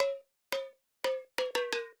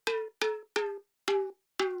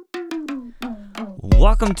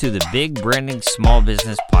Welcome to the Big Branding Small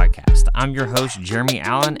Business Podcast. I'm your host, Jeremy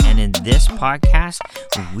Allen, and in this podcast,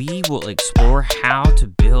 we will explore how to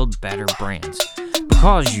build better brands.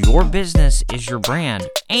 Because your business is your brand,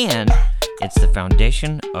 and it's the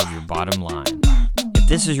foundation of your bottom line. If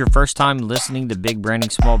this is your first time listening to Big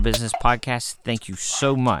Branding Small Business Podcast, thank you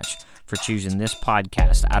so much for choosing this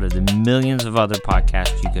podcast out of the millions of other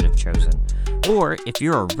podcasts you could have chosen. Or if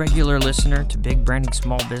you're a regular listener to Big Branding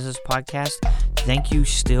Small Business Podcast, thank you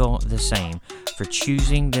still the same for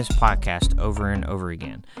choosing this podcast over and over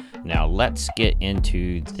again. Now let's get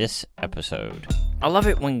into this episode. I love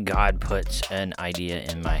it when God puts an idea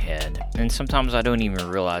in my head, and sometimes I don't even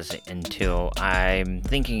realize it until I'm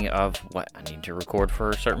thinking of what I need to record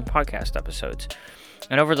for certain podcast episodes.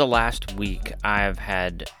 And over the last week, I've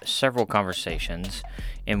had several conversations,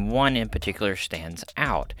 and one in particular stands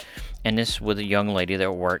out. And this with a young lady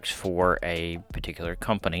that works for a particular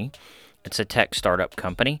company. It's a tech startup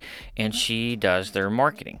company, and she does their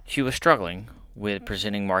marketing. She was struggling with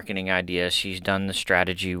presenting marketing ideas. She's done the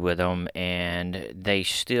strategy with them, and they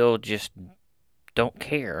still just don't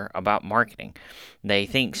care about marketing. They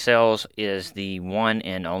think sales is the one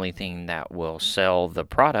and only thing that will sell the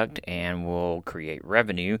product and will create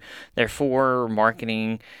revenue. Therefore,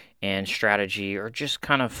 marketing and strategy are just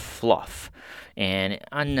kind of fluff and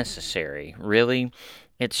unnecessary. Really,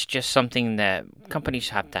 it's just something that companies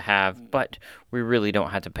have to have, but we really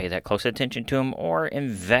don't have to pay that close attention to them or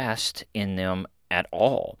invest in them at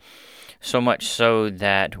all. So much so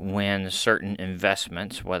that when certain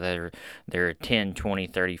investments, whether they're 10, 20,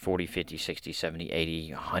 30, 40, 50, 60, 70,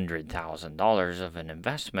 80, $100,000 of an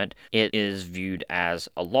investment, it is viewed as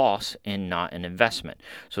a loss and not an investment.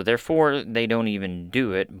 So therefore, they don't even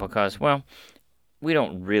do it because, well, we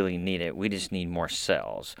don't really need it. We just need more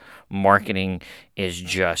sales. Marketing is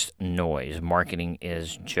just noise. Marketing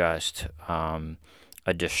is just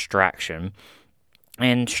a distraction.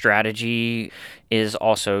 And strategy is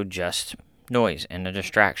also just noise and a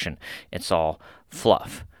distraction. It's all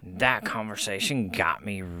fluff. That conversation got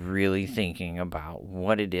me really thinking about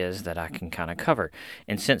what it is that I can kind of cover.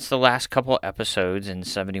 And since the last couple episodes in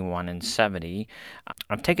 71 and 70,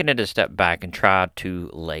 I've taken it a step back and tried to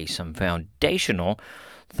lay some foundational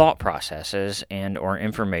thought processes and or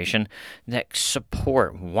information that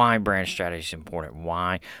support why brand strategy is important,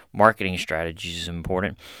 why marketing strategy is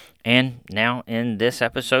important, and now in this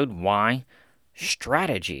episode, why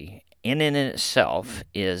strategy in and itself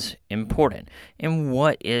is important. And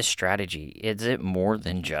what is strategy? Is it more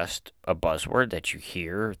than just a buzzword that you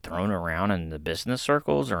hear thrown around in the business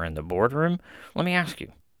circles or in the boardroom? Let me ask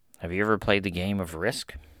you, have you ever played the game of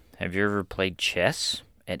Risk? Have you ever played chess?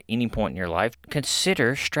 At any point in your life,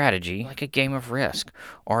 consider strategy like a game of Risk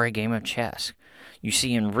or a game of chess. You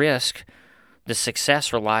see, in Risk, the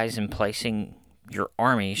success relies in placing your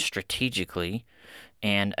army strategically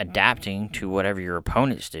and adapting to whatever your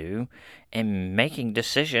opponents do and making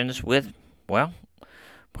decisions with, well,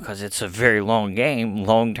 because it's a very long game,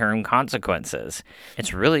 long-term consequences.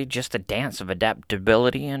 It's really just a dance of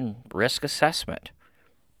adaptability and risk assessment.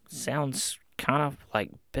 Sounds kind of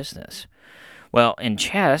like business. Well, in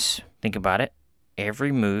chess, think about it,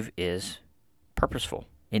 every move is purposeful.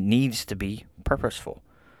 It needs to be purposeful.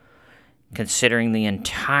 Considering the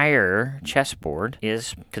entire chessboard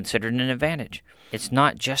is considered an advantage. It's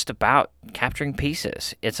not just about capturing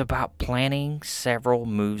pieces. It's about planning several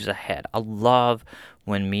moves ahead. I love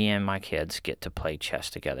when me and my kids get to play chess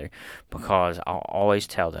together because I'll always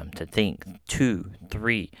tell them to think 2,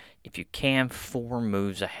 3, if you can, 4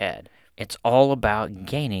 moves ahead. It's all about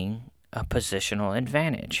gaining a positional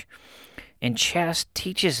advantage. And chess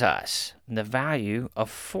teaches us the value of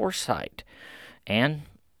foresight and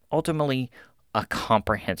ultimately a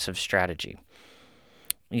comprehensive strategy.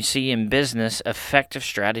 You see, in business, effective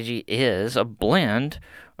strategy is a blend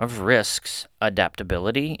of risks,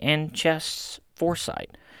 adaptability, and chess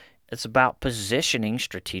foresight. It's about positioning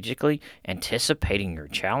strategically, anticipating your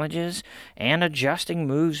challenges, and adjusting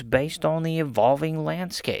moves based on the evolving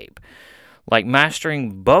landscape. Like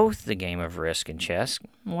mastering both the game of Risk and chess,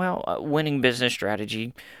 well, a winning business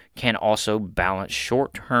strategy can also balance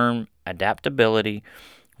short-term adaptability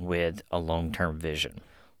with a long-term vision.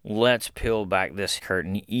 Let's peel back this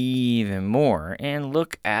curtain even more and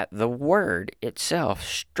look at the word itself,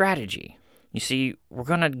 strategy. You see, we're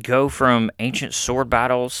going to go from ancient sword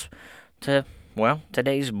battles to, well,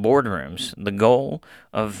 today's boardrooms. The goal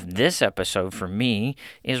of this episode for me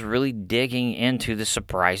is really digging into the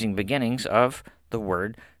surprising beginnings of the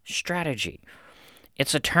word strategy.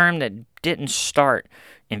 It's a term that didn't start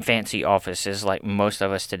in fancy offices like most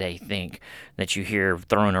of us today think that you hear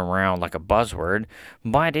thrown around like a buzzword,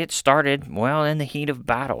 but it started, well, in the heat of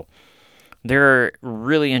battle. There are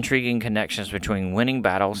really intriguing connections between winning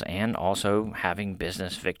battles and also having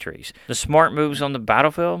business victories. The smart moves on the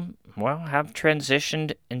battlefield, well, have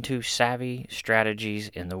transitioned into savvy strategies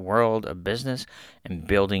in the world of business and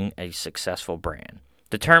building a successful brand.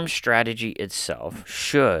 The term strategy itself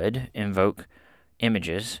should invoke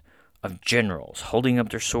images of generals holding up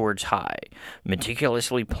their swords high,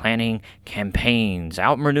 meticulously planning campaigns,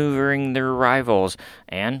 outmaneuvering their rivals,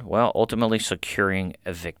 and, well, ultimately securing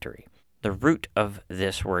a victory. The root of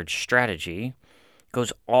this word strategy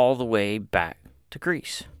goes all the way back to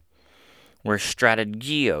Greece, where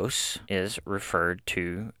strategios is referred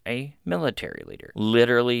to a military leader,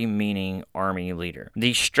 literally meaning army leader.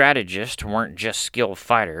 These strategists weren't just skilled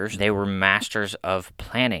fighters, they were masters of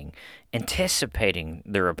planning, anticipating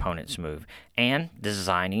their opponent's move, and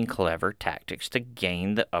designing clever tactics to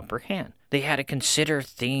gain the upper hand. They had to consider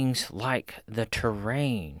things like the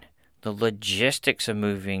terrain, the logistics of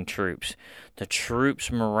moving troops, the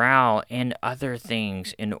troops' morale, and other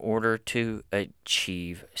things in order to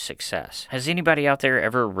achieve success. Has anybody out there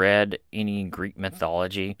ever read any Greek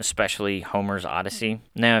mythology, especially Homer's Odyssey?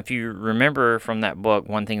 Now, if you remember from that book,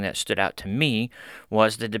 one thing that stood out to me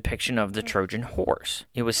was the depiction of the Trojan horse.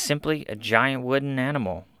 It was simply a giant wooden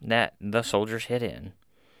animal that the soldiers hid in.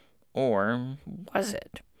 Or was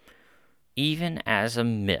it? Even as a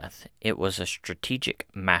myth, it was a strategic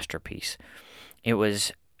masterpiece. It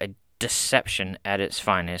was a deception at its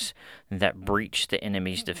finest that breached the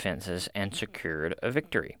enemy's defenses and secured a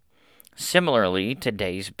victory. Similarly,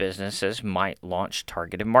 today's businesses might launch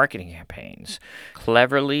targeted marketing campaigns,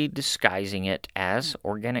 cleverly disguising it as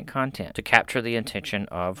organic content to capture the attention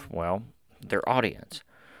of, well, their audience.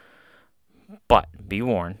 But be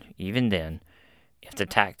warned, even then, if the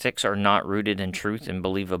tactics are not rooted in truth and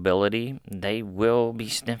believability, they will be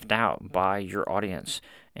sniffed out by your audience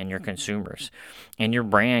and your consumers. And your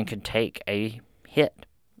brand could take a hit,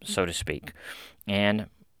 so to speak, and,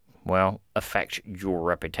 well, affect your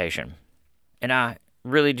reputation. And I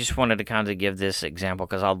really just wanted to kind of give this example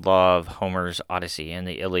because I love Homer's Odyssey and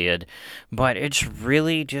the Iliad, but it's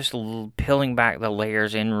really just peeling back the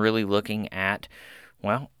layers and really looking at,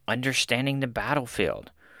 well, understanding the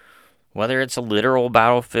battlefield. Whether it's a literal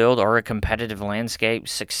battlefield or a competitive landscape,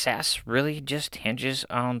 success really just hinges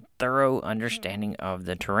on thorough understanding of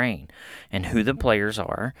the terrain and who the players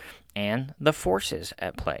are and the forces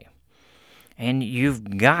at play. And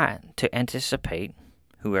you've got to anticipate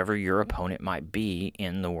whoever your opponent might be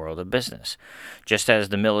in the world of business. Just as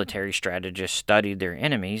the military strategists studied their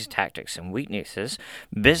enemies' tactics and weaknesses,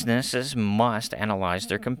 businesses must analyze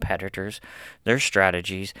their competitors, their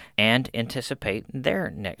strategies, and anticipate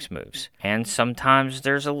their next moves. And sometimes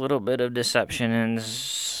there's a little bit of deception, and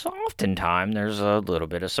oftentimes there's a little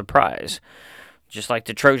bit of surprise. Just like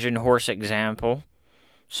the Trojan horse example,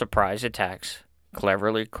 surprise attacks,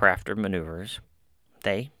 cleverly crafted maneuvers,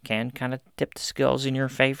 they can kind of tip the scales in your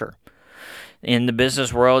favor. In the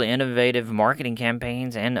business world, innovative marketing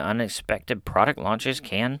campaigns and unexpected product launches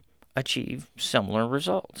can achieve similar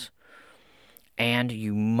results. And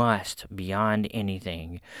you must, beyond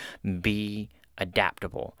anything, be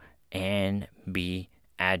adaptable and be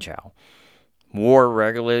agile. War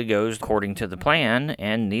regularly goes according to the plan,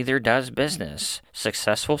 and neither does business.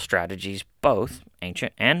 Successful strategies, both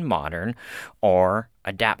ancient and modern, are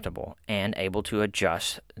adaptable and able to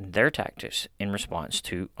adjust their tactics in response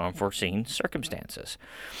to unforeseen circumstances.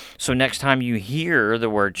 So next time you hear the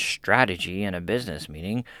word strategy in a business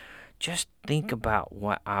meeting, just think about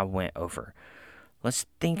what I went over. Let's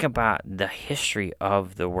think about the history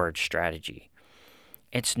of the word strategy.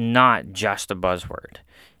 It's not just a buzzword.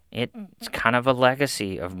 It's kind of a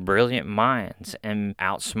legacy of brilliant minds and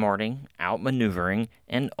outsmarting, outmaneuvering,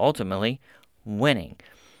 and ultimately winning.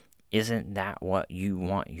 Isn't that what you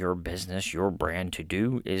want your business, your brand to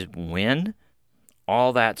do, is win?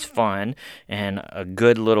 All that's fun and a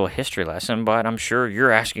good little history lesson, but I'm sure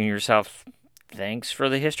you're asking yourself, thanks for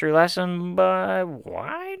the history lesson, but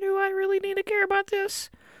why do I really need to care about this?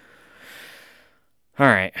 All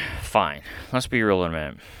right, fine. Let's be real in a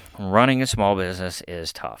minute. Running a small business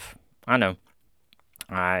is tough. I know.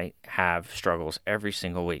 I have struggles every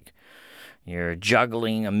single week. You're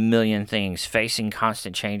juggling a million things, facing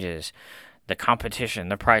constant changes, the competition,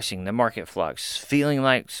 the pricing, the market flux, feeling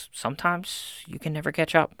like sometimes you can never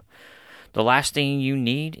catch up. The last thing you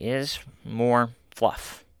need is more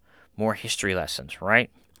fluff, more history lessons, right?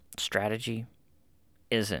 Strategy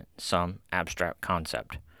isn't some abstract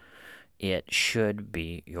concept. It should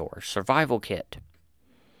be your survival kit.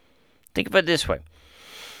 Think of it this way.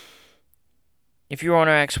 If you were on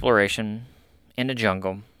an exploration in the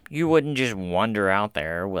jungle, you wouldn't just wander out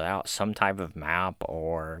there without some type of map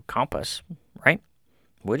or compass, right?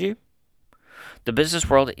 Would you? The business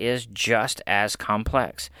world is just as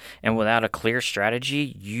complex, and without a clear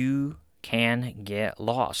strategy, you can get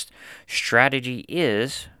lost. Strategy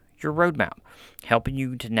is your roadmap, helping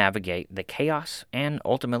you to navigate the chaos and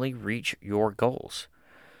ultimately reach your goals.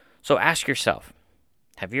 So ask yourself,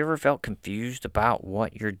 have you ever felt confused about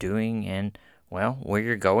what you're doing and, where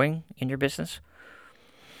you're going in your business?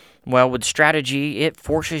 Well, with strategy, it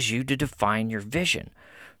forces you to define your vision,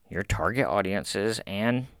 your target audiences,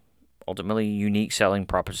 and ultimately unique selling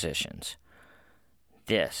propositions.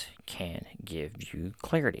 This can give you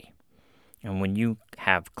clarity. And when you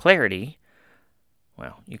have clarity,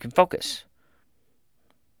 you can focus.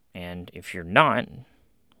 And if you're not,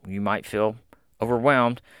 you might feel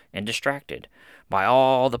overwhelmed and distracted by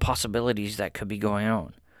all the possibilities that could be going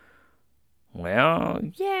on. Well,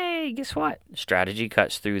 yay, guess what? Strategy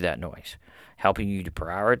cuts through that noise, helping you to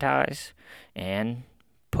prioritize and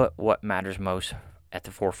put what matters most at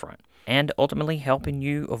the forefront, and ultimately helping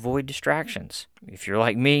you avoid distractions. If you're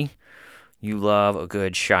like me, you love a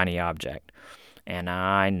good shiny object. And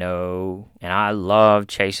I know, and I love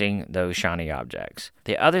chasing those shiny objects.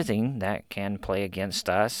 The other thing that can play against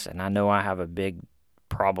us, and I know I have a big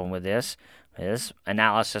problem with this, is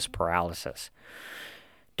analysis paralysis.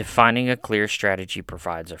 Defining a clear strategy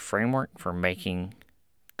provides a framework for making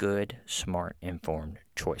good, smart, informed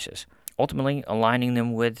choices. Ultimately, aligning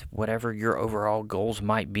them with whatever your overall goals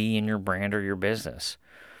might be in your brand or your business.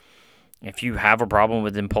 If you have a problem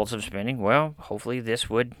with impulsive spending, hopefully this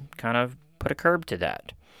would kind of put a curb to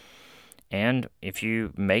that. And if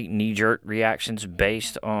you make knee-jerk reactions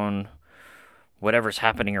based on whatever's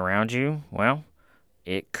happening around you,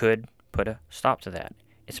 it could put a stop to that.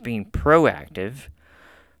 It's being proactive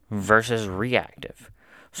versus reactive.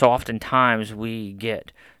 So oftentimes we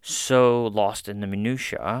get so lost in the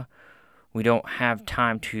minutia, we don't have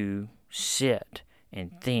time to sit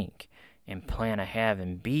and think and plan ahead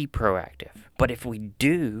and be proactive. But if we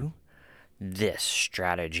do this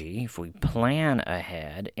strategy, if we plan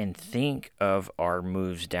ahead and think of our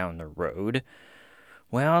moves down the road,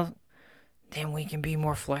 then we can be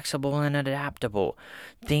more flexible and adaptable.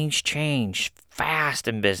 Things change fast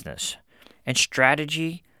in business. And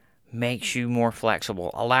strategy makes you more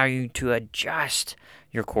flexible, allow you to adjust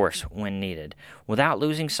your course when needed without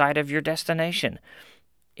losing sight of your destination.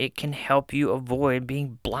 It can help you avoid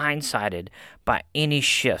being blindsided by any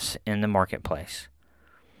shifts in the marketplace.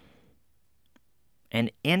 And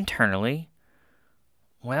internally,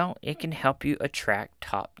 it can help you attract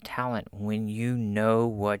top talent when you know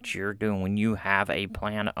what you're doing, when you have a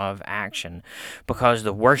plan of action. Because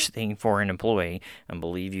the worst thing for an employee, and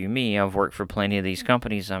believe you me, I've worked for plenty of these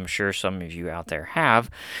companies, I'm sure some of you out there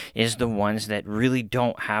have, is the ones that really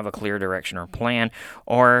don't have a clear direction or plan,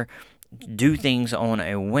 or do things on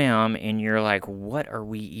a whim, and you're like, what are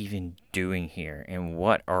we even doing here? And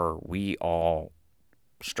what are we all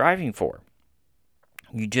striving for?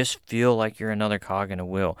 You just feel like you're another cog in a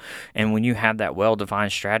wheel. And when you have that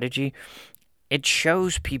well-defined strategy, it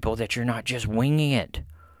shows people that you're not just winging it.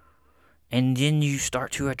 And then you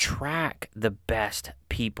start to attract the best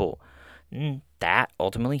people. And that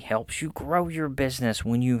ultimately helps you grow your business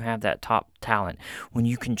when you have that top talent, when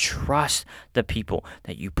you can trust the people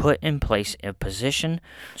that you put in place in a position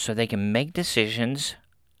so they can make decisions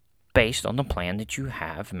based on the plan that you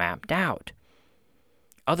have mapped out.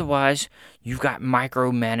 Otherwise, you've got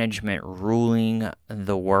micromanagement ruling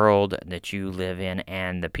the world that you live in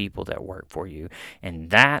and the people that work for you.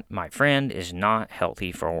 And that, my friend, is not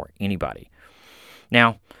healthy for anybody.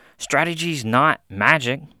 Now, strategy is not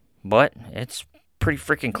magic, but it's pretty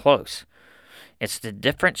freaking close. It's the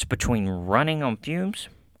difference between running on fumes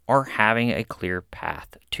or having a clear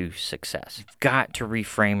path to success. You've got to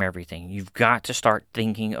reframe everything. You've got to start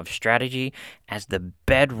thinking of strategy as the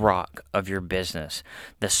bedrock of your business,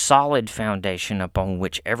 the solid foundation upon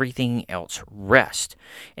which everything else rests.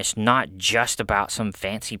 It's not just about some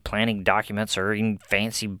fancy planning documents or even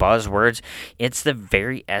fancy buzzwords. It's the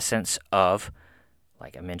very essence of,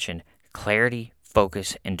 like I mentioned, clarity,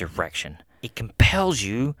 focus, and direction. It compels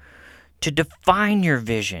you to define your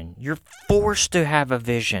vision. You're forced to have a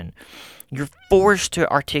vision. You're forced to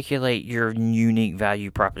articulate your unique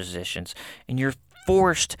value propositions. And you're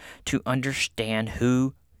forced to understand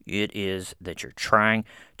who it is that you're trying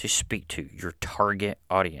to speak to, your target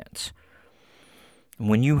audience.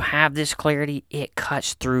 When you have this clarity, it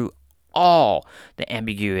cuts through all the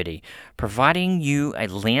ambiguity, providing you a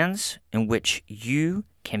lens in which you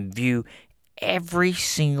can view every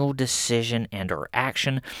single decision and or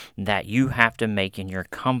action that you have to make in your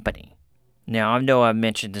company. Now, I know I've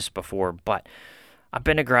mentioned this before, but I've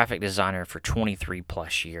been a graphic designer for 23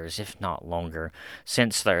 plus years, if not longer,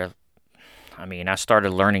 I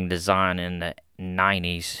started learning design in the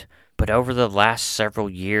 90s. But over the last several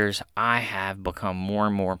years, I have become more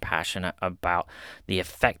and more passionate about the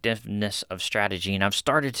effectiveness of strategy. And I've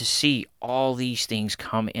started to see all these things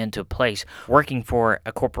come into place working for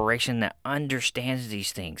a corporation that understands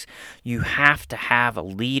these things. You have to have a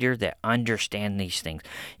leader that understands these things.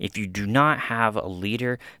 If you do not have a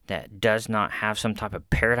leader that does not have some type of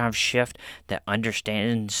paradigm shift that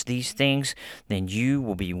understands these things, then you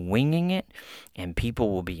will be winging it and people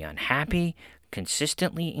will be unhappy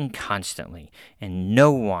consistently and constantly, and no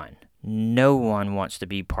one wants to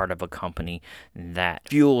be part of a company that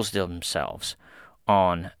fuels themselves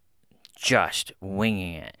on just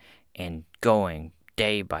winging it and going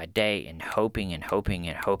day by day and hoping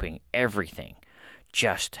everything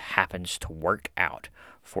just happens to work out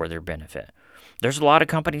for their benefit. There's a lot of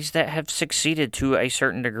companies that have succeeded to a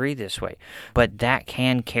certain degree this way, but that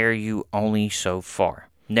can carry you only so far.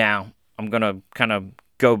 Now, I'm going to kind of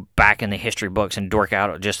go back in the history books and dork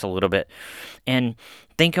out just a little bit and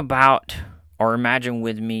think about, or imagine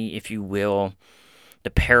with me, if you will,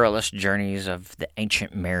 the perilous journeys of the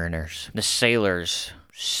ancient mariners, the sailors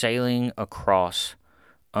sailing across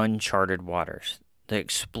uncharted waters, the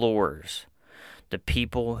explorers, the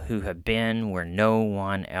people who have been where no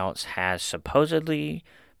one else has supposedly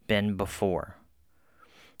been before,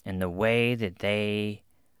 and the way that they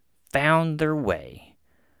found their way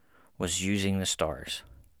was using the stars.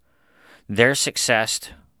 Their success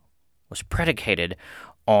was predicated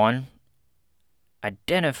on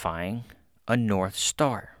identifying a North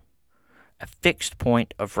Star, a fixed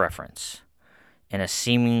point of reference, in a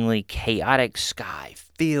seemingly chaotic sky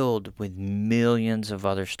filled with millions of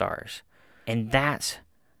other stars. And that's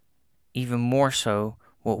even more so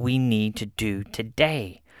what we need to do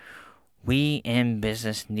today. We in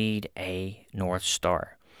business need a North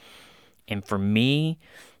Star. And for me,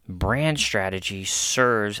 brand strategy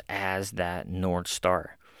serves as that North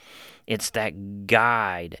Star. It's that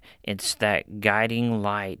guide. It's that guiding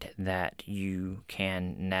light that you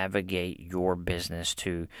can navigate your business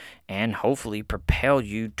to and hopefully propel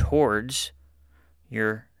you towards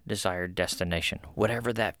your desired destination,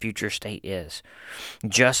 whatever that future state is.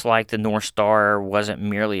 Just like the North Star wasn't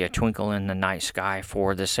merely a twinkle in the night sky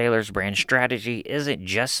for the sailors, brand strategy isn't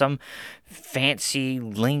just some fancy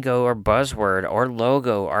lingo or buzzword or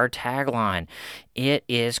logo or tagline. It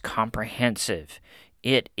is comprehensive.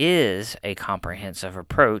 It is a comprehensive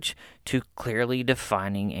approach to clearly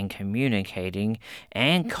defining and communicating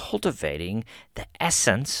and cultivating the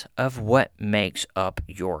essence of what makes up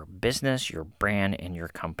your business, your brand, and your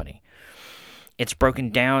company. It's broken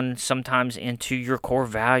down sometimes into your core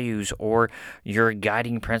values or your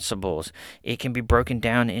guiding principles. It can be broken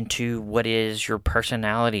down into what is your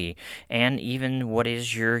personality and even what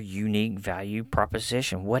is your unique value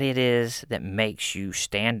proposition, what it is that makes you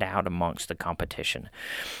stand out amongst the competition.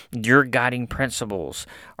 Your guiding principles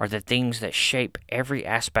are the things that shape every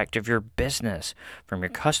aspect of your business, from your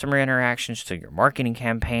customer interactions to your marketing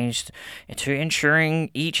campaigns to ensuring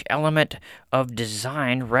each element of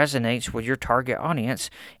design resonates with your target audience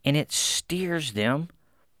and it steers them,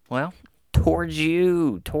 towards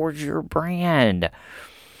you, towards your brand.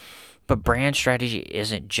 But brand strategy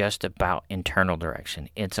isn't just about internal direction.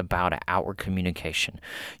 It's about outward communication.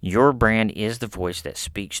 Your brand is the voice that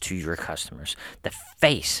speaks to your customers, the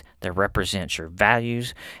face that represents your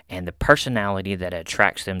values, and the personality that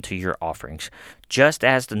attracts them to your offerings. Just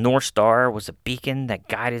as the North Star was a beacon that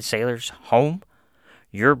guided sailors home,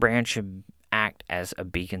 your brand should act as a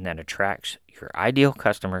beacon that attracts your ideal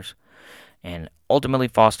customers and ultimately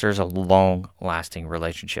fosters a long-lasting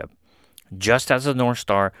relationship. Just as the North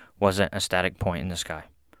Star wasn't a static point in the sky.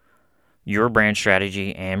 Your brand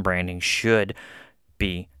strategy and branding should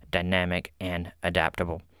be dynamic and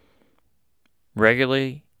adaptable.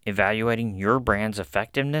 Regularly evaluating your brand's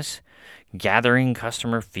effectiveness, gathering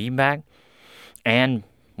customer feedback, and,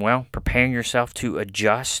 preparing yourself to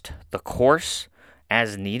adjust the course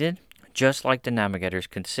as needed, just like the navigators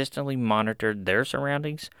consistently monitored their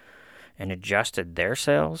surroundings and adjusted their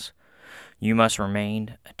sails. You must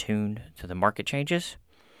remain attuned to the market changes,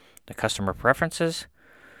 the customer preferences,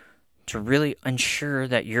 to really ensure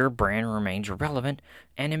that your brand remains relevant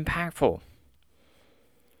and impactful.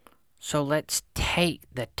 So let's take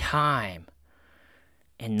the time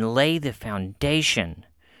and lay the foundation,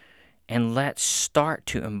 and let's start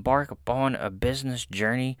to embark upon a business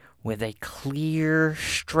journey with a clear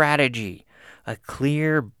strategy a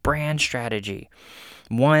clear brand strategy,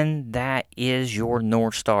 one that is your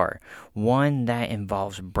North Star, one that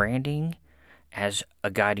involves branding as a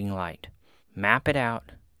guiding light. Map it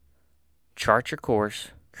out, chart your course,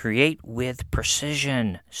 create with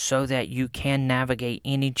precision so that you can navigate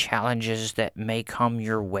any challenges that may come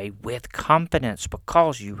your way with confidence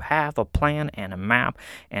because you have a plan and a map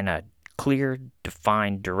and a clear,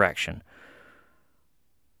 defined direction.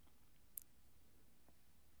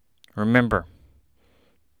 Remember,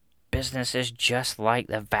 business is just like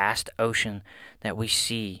the vast ocean that we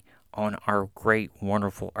see on our great,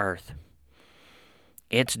 wonderful earth.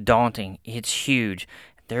 It's daunting. It's huge.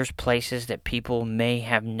 There's places that people may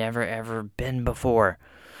have never ever been before.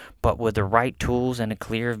 But with the right tools and a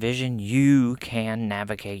clear vision, you can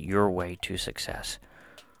navigate your way to success.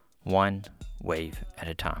 One wave at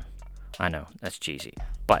a time. I know, that's cheesy,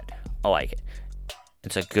 but I like it.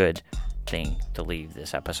 It's a good thing to leave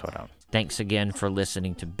this episode on. Thanks again for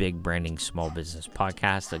listening to Big Branding Small Business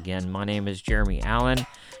Podcast. Again, my name is Jeremy Allen,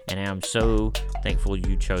 and I'm so thankful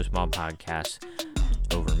you chose my podcast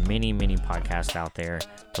over many, many podcasts out there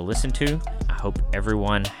to listen to. I hope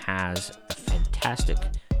everyone has a fantastic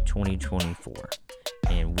 2024,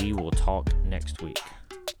 and we will talk next week.